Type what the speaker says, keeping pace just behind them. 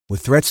With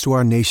threats to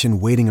our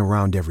nation waiting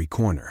around every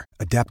corner,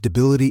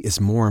 adaptability is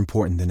more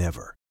important than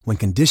ever. When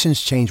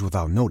conditions change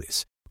without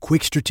notice,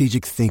 quick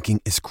strategic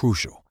thinking is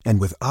crucial.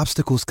 And with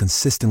obstacles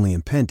consistently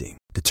impending,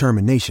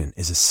 determination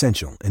is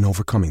essential in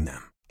overcoming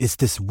them. It's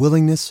this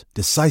willingness,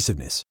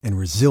 decisiveness, and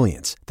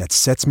resilience that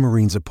sets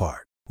Marines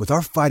apart. With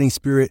our fighting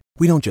spirit,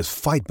 we don't just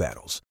fight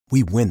battles,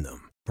 we win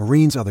them.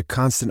 Marines are the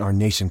constant our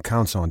nation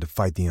counts on to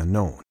fight the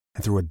unknown.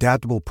 And through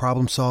adaptable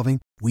problem solving,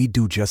 we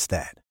do just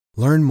that.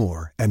 Learn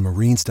more at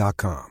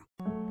marines.com.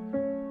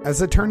 As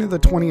the turn of the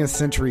 20th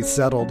century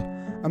settled,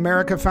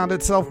 America found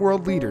itself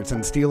world leaders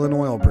in steel and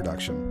oil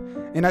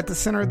production, and at the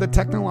center of the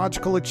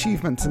technological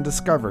achievements and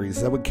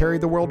discoveries that would carry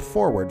the world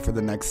forward for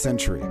the next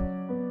century.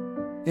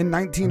 In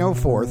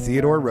 1904,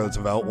 Theodore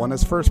Roosevelt won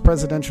his first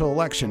presidential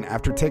election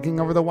after taking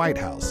over the White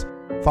House,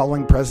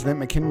 following President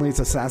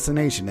McKinley's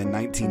assassination in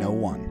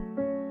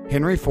 1901.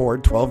 Henry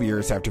Ford, 12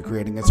 years after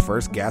creating his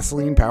first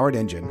gasoline-powered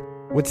engine,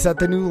 would set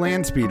the new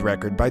land speed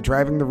record by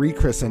driving the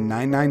rechristened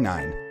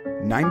 999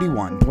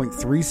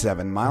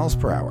 91.37 miles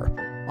per hour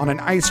on an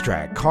ice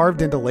track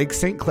carved into Lake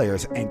St.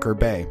 Clair's Anchor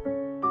Bay.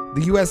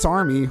 The U.S.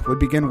 Army would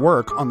begin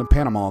work on the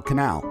Panama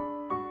Canal.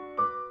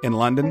 In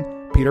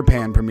London, Peter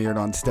Pan premiered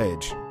on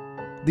stage.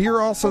 The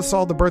year also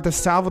saw the birth of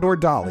Salvador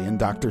Dali and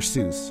Dr.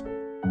 Seuss.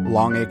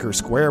 Longacre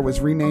Square was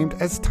renamed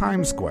as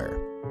Times Square.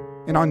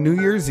 And on New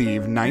Year's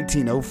Eve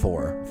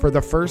 1904, for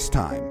the first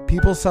time,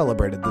 people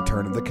celebrated the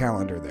turn of the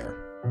calendar there.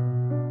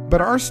 But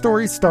our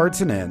story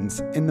starts and ends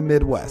in the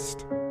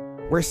Midwest,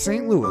 where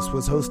St. Louis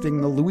was hosting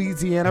the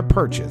Louisiana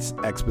Purchase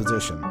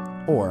Exposition,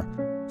 or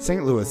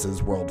St.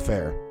 Louis's World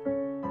Fair.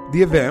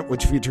 The event,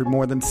 which featured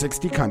more than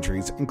 60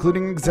 countries,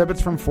 including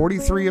exhibits from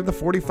 43 of the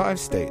 45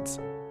 states,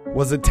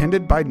 was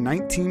attended by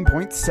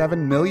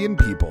 19.7 million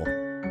people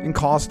and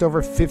cost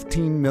over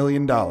 $15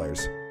 million,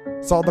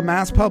 saw the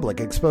mass public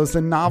exposed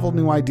to novel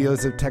new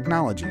ideas of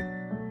technology.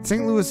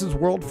 St. Louis's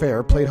World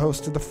Fair played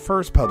host to the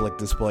first public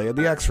display of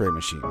the X-ray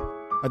machine.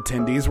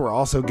 Attendees were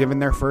also given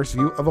their first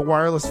view of a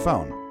wireless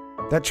phone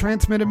that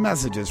transmitted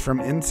messages from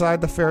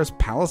inside the fair's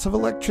Palace of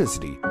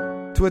Electricity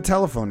to a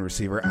telephone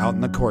receiver out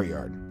in the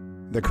courtyard.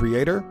 The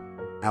creator,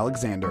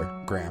 Alexander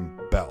Graham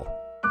Bell.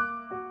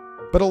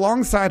 But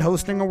alongside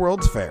hosting a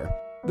World's Fair,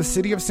 the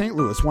city of St.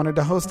 Louis wanted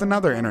to host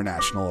another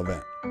international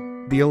event,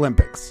 the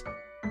Olympics.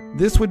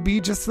 This would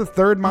be just the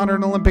third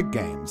modern Olympic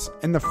Games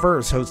and the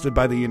first hosted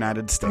by the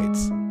United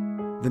States.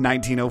 The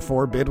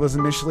 1904 bid was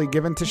initially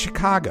given to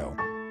Chicago,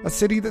 a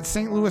city that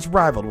St. Louis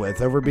rivaled with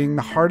over being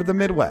the heart of the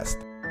Midwest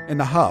and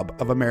the hub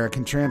of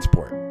American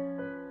transport.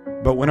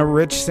 But when a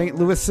rich St.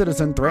 Louis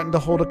citizen threatened to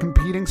hold a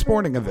competing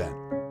sporting event,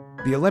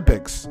 the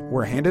Olympics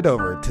were handed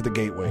over to the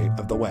Gateway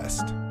of the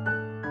West.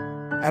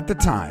 At the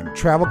time,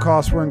 travel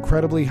costs were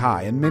incredibly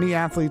high and many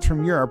athletes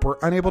from Europe were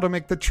unable to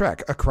make the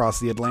trek across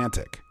the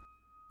Atlantic.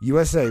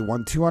 USA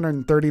won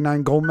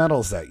 239 gold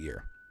medals that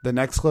year. The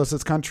next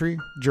closest country,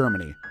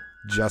 Germany,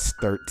 just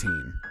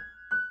 13.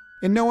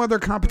 In no other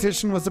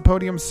competition was the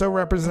podium so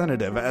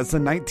representative as the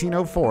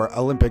 1904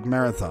 Olympic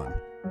Marathon.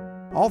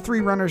 All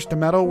three runners to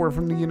medal were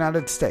from the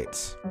United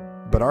States.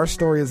 But our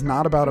story is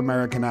not about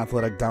American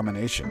athletic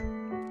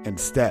domination.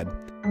 Instead,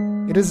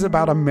 it is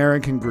about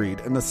American greed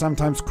and the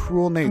sometimes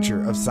cruel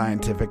nature of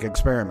scientific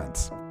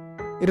experiments.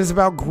 It is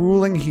about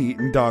grueling heat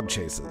and dog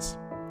chases.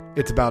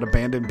 It's about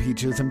abandoned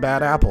peaches and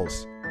bad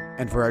apples.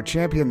 And for our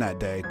champion that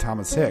day,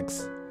 Thomas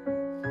Hicks,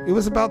 it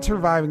was about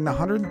surviving the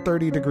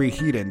 130-degree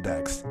heat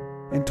index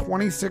and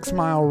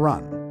 26-mile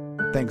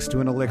run, thanks to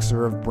an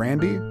elixir of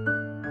brandy,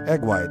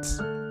 egg whites,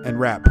 and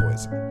rat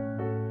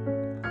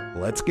poison.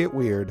 Let's get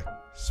weird.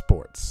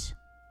 Sports.